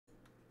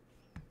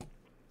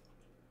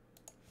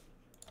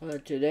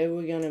Today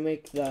we're gonna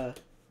make the,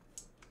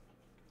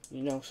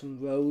 some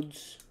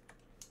roads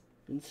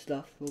and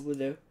stuff over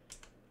there.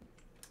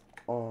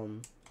 So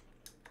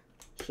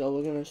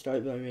we're gonna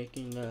start by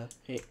making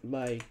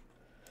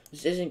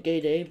this isn't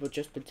gate A, but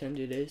just pretend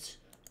it is,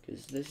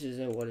 because this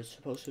isn't what it's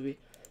supposed to be.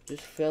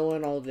 Just fill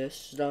in all this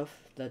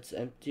stuff that's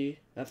empty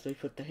after you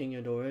put the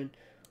hangar door in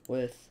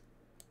with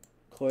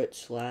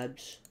quartz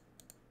slabs.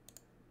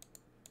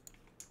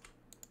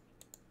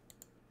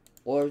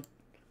 Or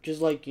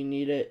just like you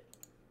need it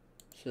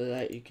so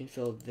that you can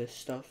fill this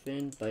stuff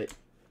in, but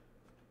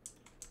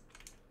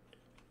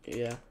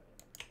yeah.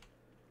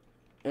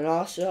 And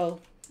also,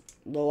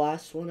 the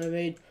last one I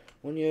made,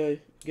 when you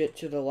get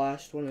to the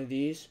last one of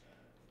these,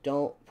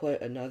 don't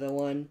put another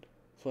one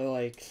for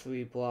like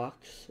 3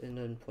 blocks and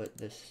then put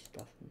this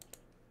stuff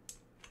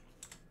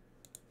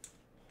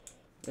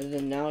in. And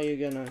then now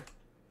you're gonna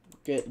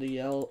get the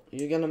yellow,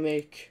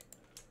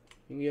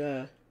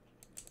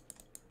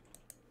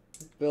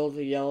 build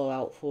the yellow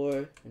out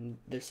for and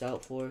this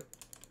out for,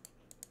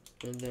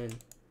 and then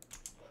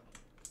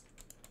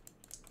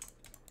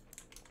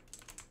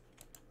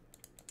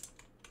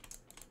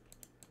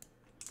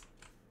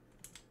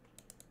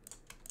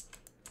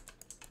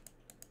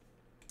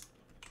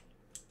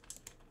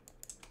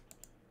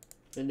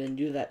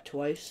do that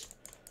twice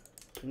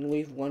and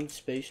leave one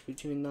space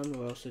between them,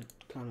 or else it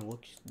kind of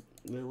looks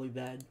really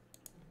bad.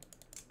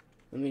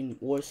 I mean,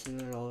 worse than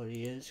it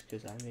already is,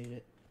 because I made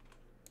it.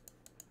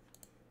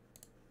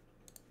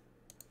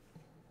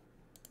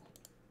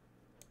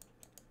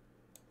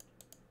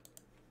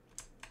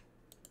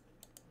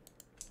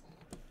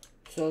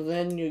 So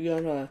then you're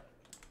gonna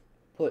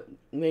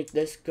make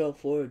this go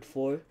forward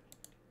 4.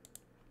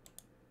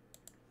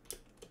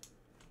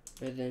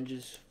 And then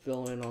just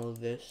fill in all of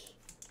this.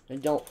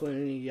 And don't put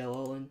any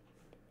yellow in.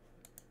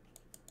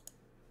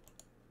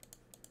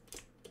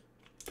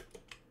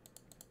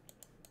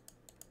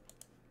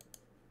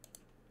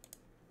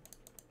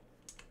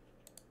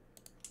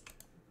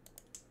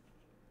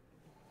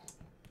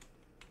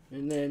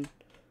 And then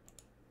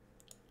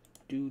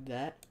do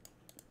that.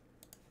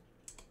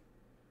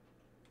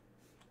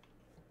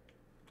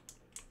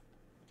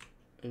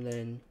 And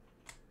then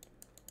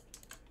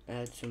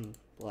add some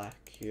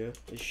black here.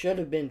 It should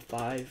have been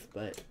 5,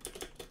 but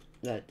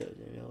that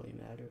doesn't really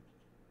matter.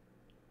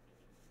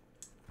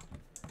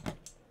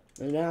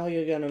 And now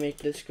you're gonna make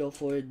this go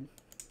forward.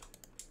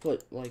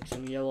 Put like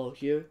some yellow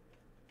here.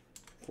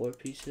 4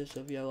 pieces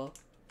of yellow.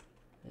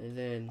 And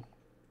then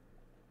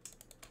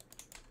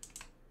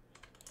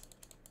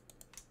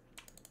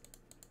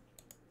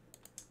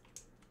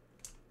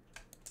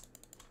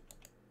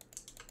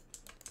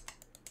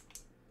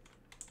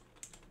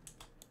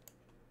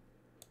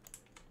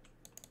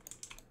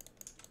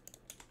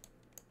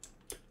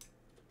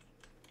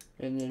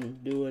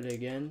do it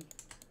again.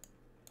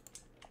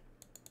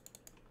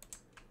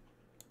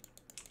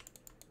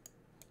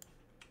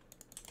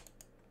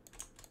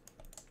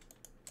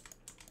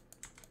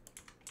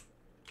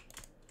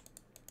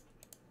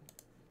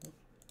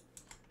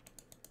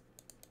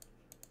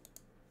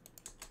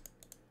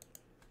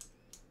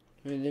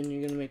 And then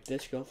you're gonna make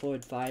this go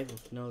forward 5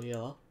 with no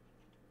yellow.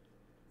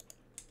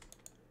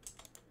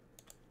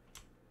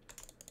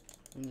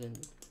 And then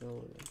fill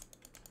it in.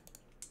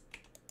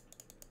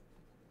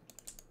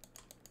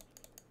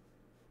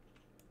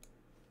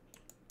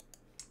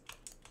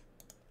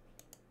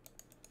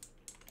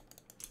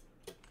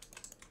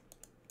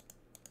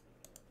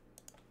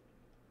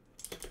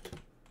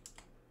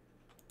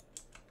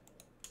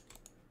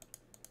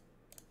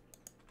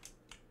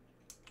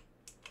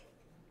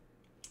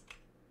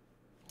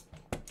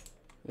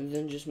 And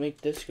then just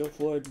make this go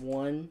forward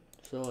 1,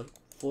 so like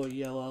 4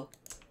 yellow,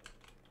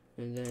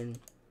 and then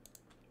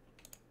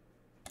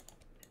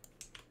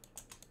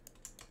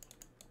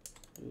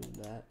do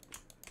that.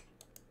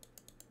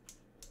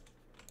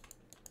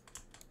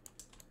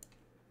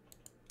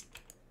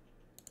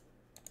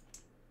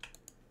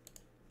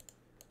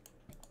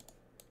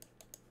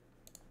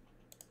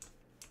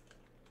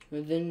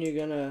 And then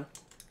you're gonna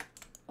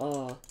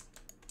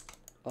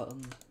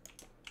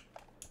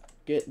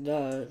get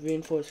the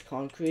reinforced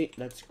concrete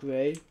that's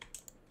gray,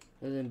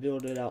 and then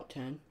build it out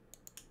 10.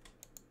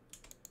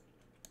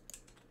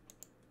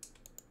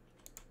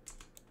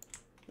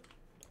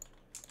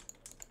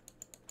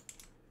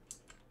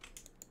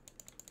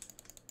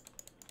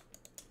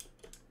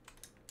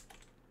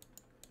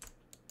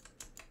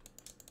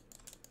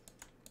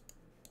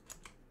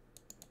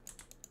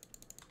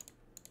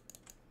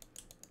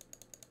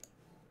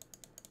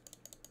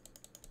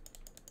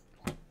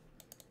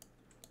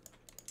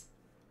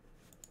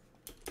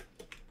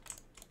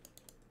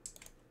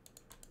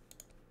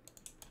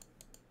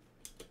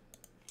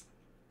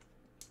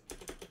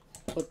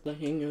 Put the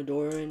hangar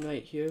door in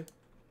right here,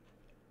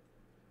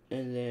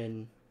 and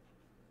then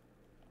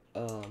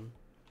you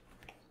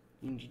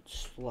need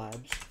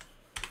slabs,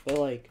 but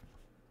like,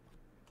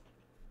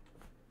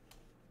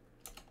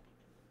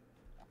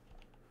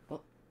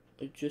 oh,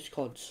 it's just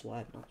called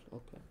slab, not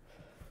okay.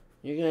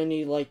 You're gonna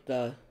need like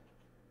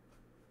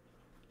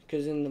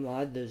because in the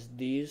mod there's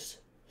these,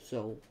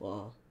 So,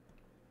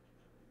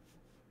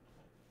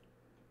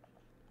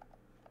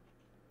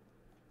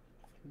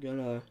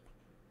 gonna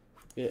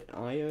get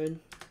iron.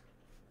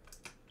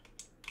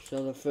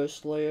 So the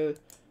first layer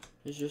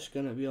is just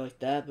gonna be like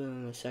that, but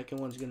then the second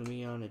one's gonna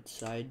be on its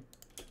side.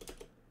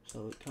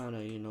 So it kind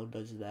of, you know,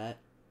 does that.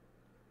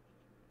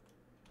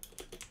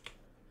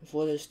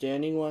 For the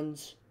standing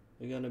ones,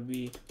 they're gonna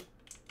be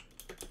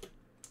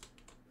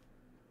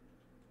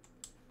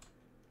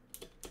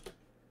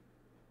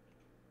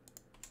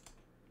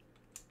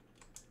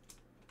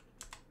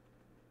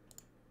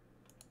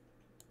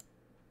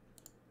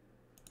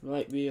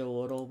might be a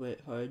little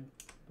bit hard,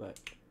 but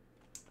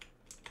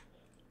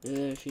and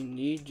then if you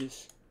need,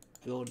 just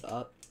build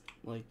up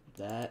like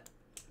that.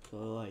 So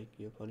like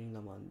you're putting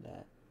them on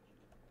that.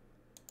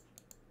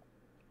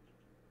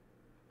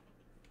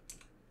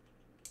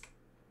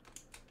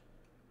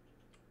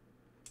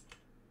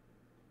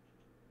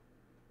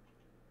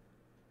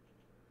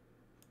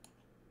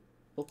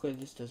 Okay,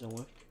 this doesn't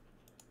work.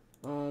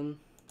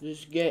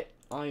 Just get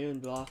iron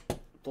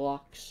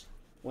blocks.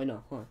 Why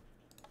not, huh?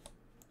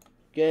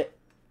 Get,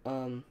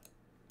 go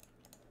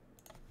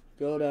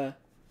to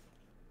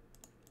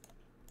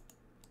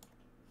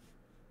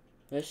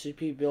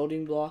SCP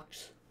building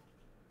blocks,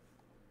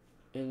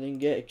 and then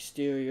get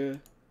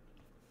exterior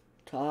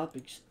top,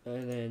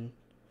 and then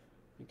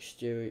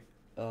exterior,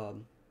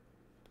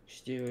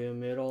 exterior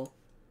middle,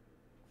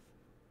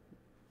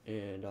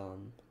 and,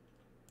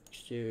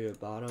 exterior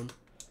bottom.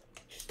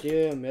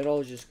 Exterior middle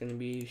is just gonna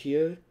be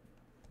here.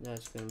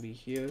 That's gonna be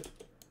here.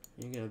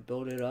 You're gonna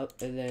build it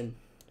up, and then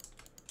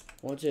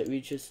once it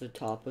reaches the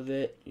top of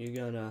it, you're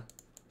gonna,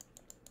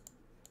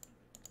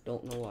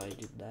 don't know why I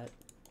did that.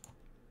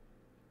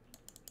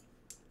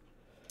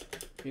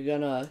 You're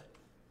gonna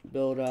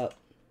build up,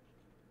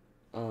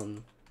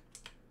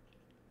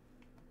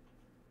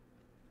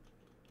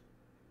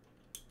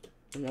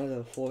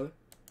 another 4.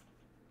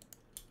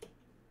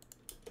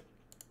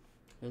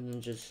 And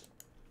then just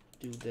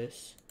do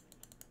this.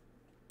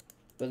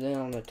 But then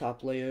on the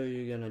top layer,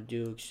 you're gonna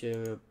do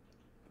exterior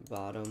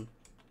bottom.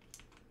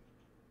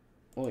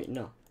 Oh wait,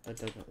 no, that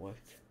doesn't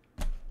work.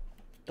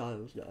 Thought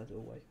it was the other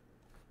way.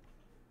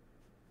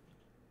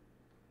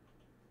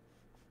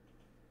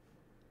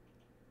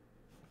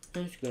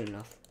 That's good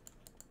enough.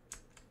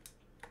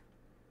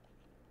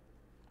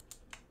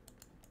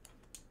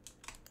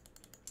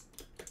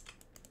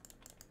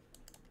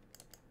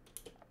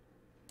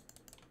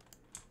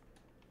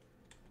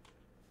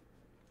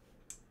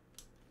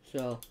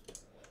 So,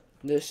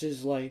 this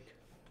is like,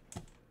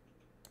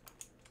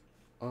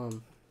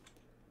 so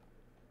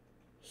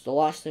the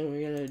last thing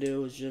we're gonna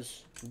do is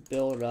just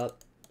build up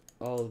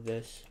all of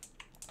this.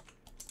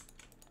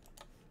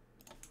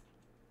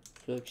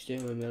 So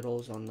exterior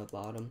middle's on the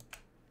bottom.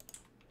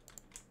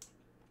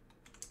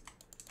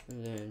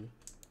 And then,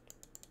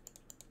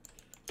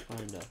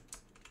 kinda.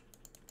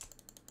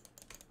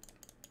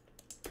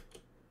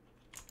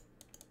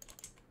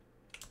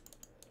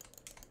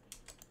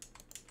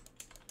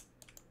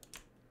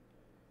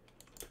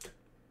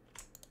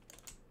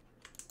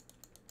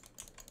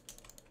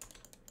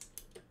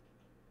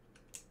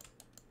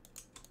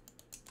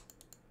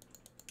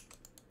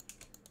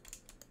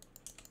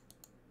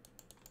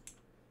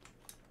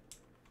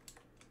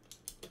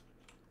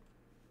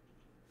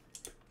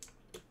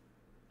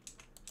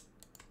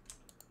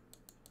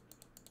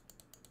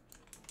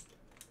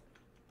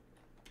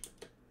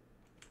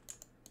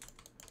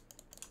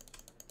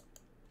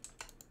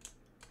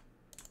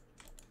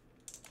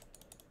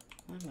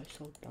 Why am I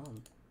so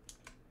dumb?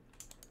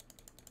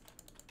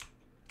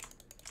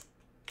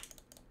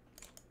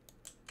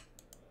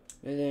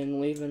 And then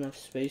leave enough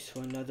space for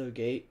another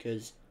gate,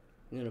 because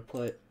I'm gonna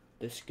put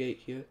this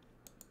gate here.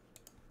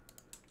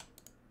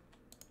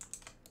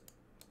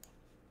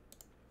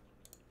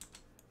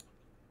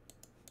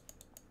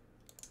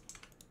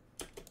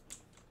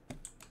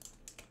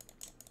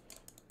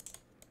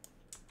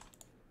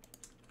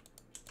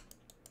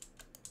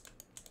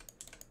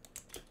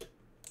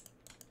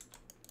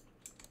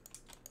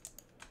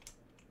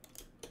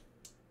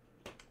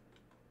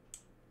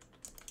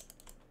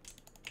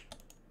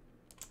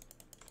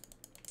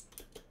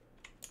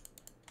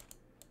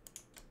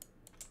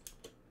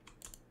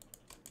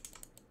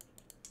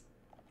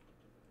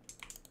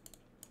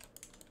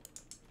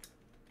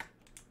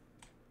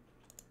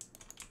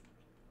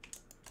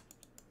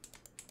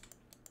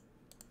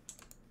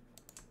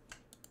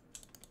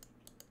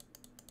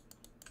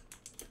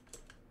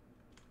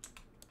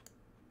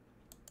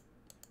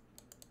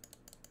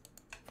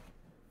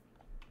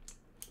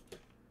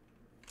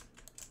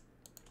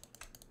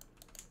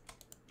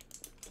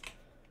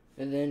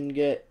 And then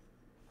get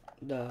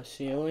the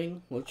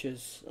ceiling, which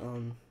is,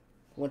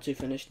 once you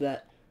finish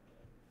that,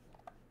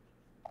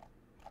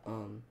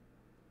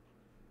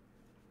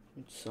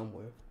 it's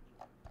somewhere.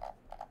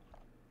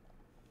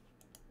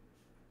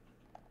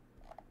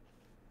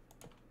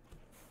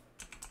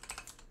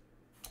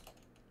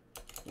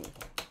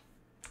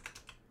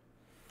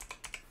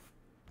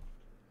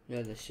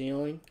 Yeah, the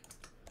ceiling,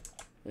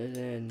 and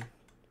then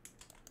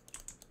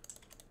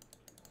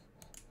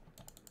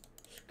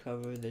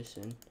cover this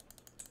in.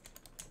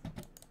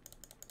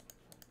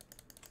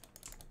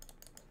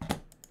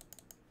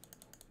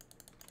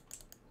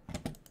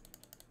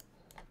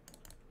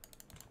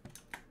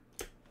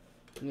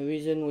 And the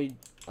reason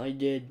I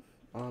did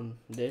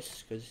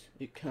this, because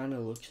it kind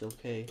of looks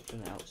okay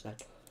from the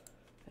outside.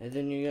 And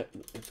then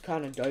it's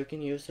kind of dark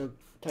in here, so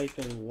type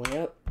in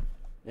lamp,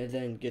 and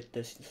then get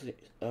this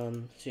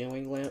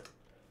ceiling lamp,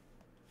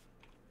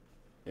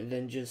 and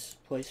then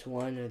just place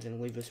one, and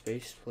then leave a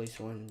space, place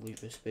one,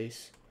 leave a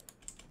space,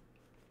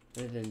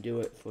 and then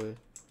do it for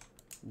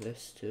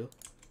this too.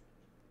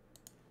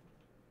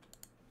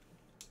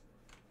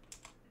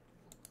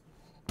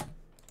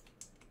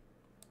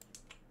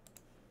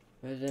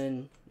 And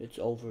then it's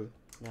over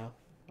now.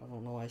 I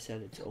don't know why I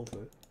said it's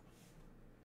over.